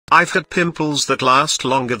I've had pimples that last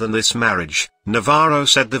longer than this marriage, Navarro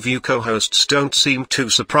said. The View co-hosts don't seem too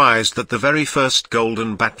surprised that the very first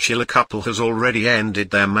Golden Bachelor couple has already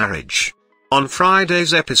ended their marriage. On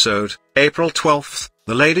Friday's episode, April 12th,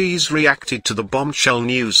 the ladies reacted to the bombshell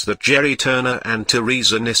news that Jerry Turner and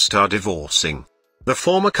Teresa Nist are divorcing. The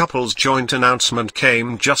former couple's joint announcement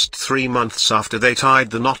came just 3 months after they tied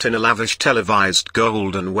the knot in a lavish televised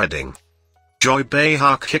golden wedding. Joy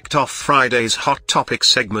Behar kicked off Friday's Hot Topic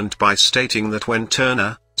segment by stating that when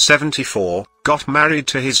Turner, 74, got married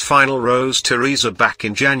to his final rose Teresa back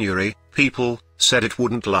in January, people said it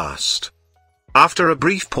wouldn't last. After a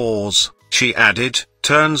brief pause, she added,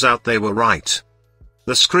 "Turns out they were right."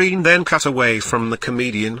 The screen then cut away from the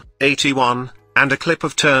comedian, 81, and a clip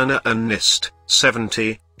of Turner and Nist,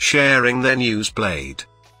 70, sharing their news played.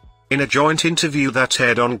 In a joint interview that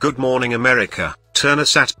aired on Good Morning America, Turner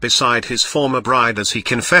sat beside his former bride as he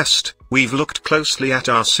confessed, "We've looked closely at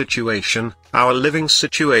our situation, our living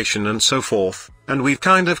situation and so forth, and we've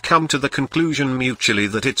kind of come to the conclusion mutually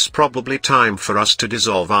that it's probably time for us to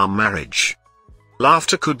dissolve our marriage."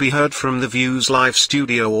 Laughter could be heard from The View's live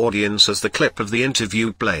studio audience as the clip of the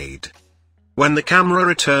interview played. When the camera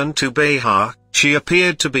returned to Behar, she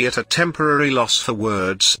appeared to be at a temporary loss for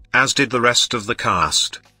words, as did the rest of the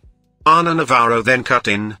cast. Ana Navarro then cut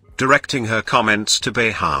in, directing her comments to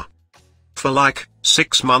Behar. "For like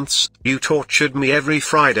 6 months, you tortured me every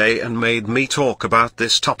Friday and made me talk about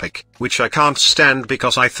this topic, which I can't stand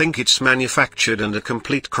because I think it's manufactured and a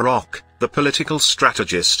complete crock," the political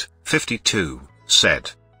strategist, 52,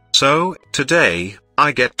 said. "So, today,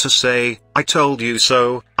 I get to say, I told you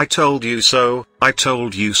so, I told you so, I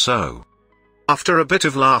told you so." After a bit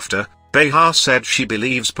of laughter, Behar said she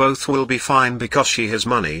believes both will be fine because she has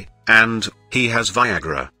money, and he has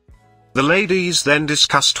Viagra. The ladies then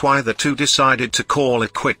discussed why the two decided to call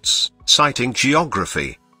it quits, citing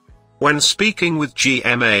geography. When speaking with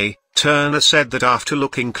GMA, Turner said that after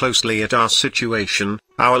looking closely at our situation,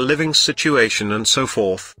 our living situation and so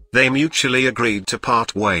forth, they mutually agreed to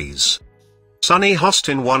part ways. Sonny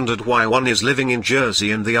Hostin wondered why one is living in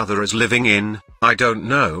Jersey and the other is living in, I don't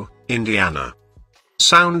know, Indiana.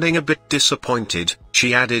 Sounding a bit disappointed,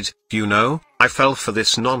 she added, "You know, I fell for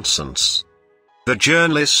this nonsense." The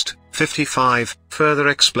journalist, 55, further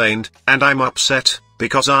explained, "And I'm upset,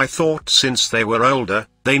 because I thought since they were older,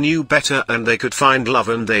 they knew better and they could find love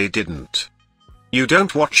and they didn't. You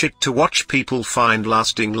don't watch it to watch people find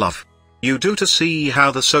lasting love. You do to see how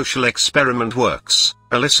the social experiment works,"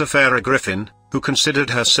 Alyssa Farah Griffin, who considered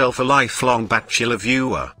herself a lifelong Bachelor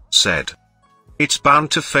viewer, said. "It's bound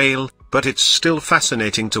to fail, but it's still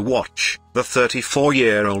fascinating to watch," the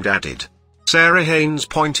 34-year-old added. Sarah Haynes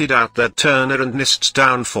pointed out that Turner and Nist's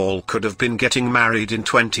downfall could have been getting married in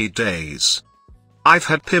 20 days. "I've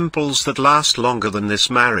had pimples that last longer than this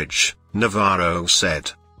marriage," Navarro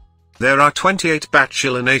said. There are 28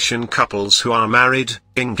 Bachelor Nation couples who are married,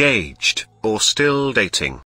 engaged, or still dating.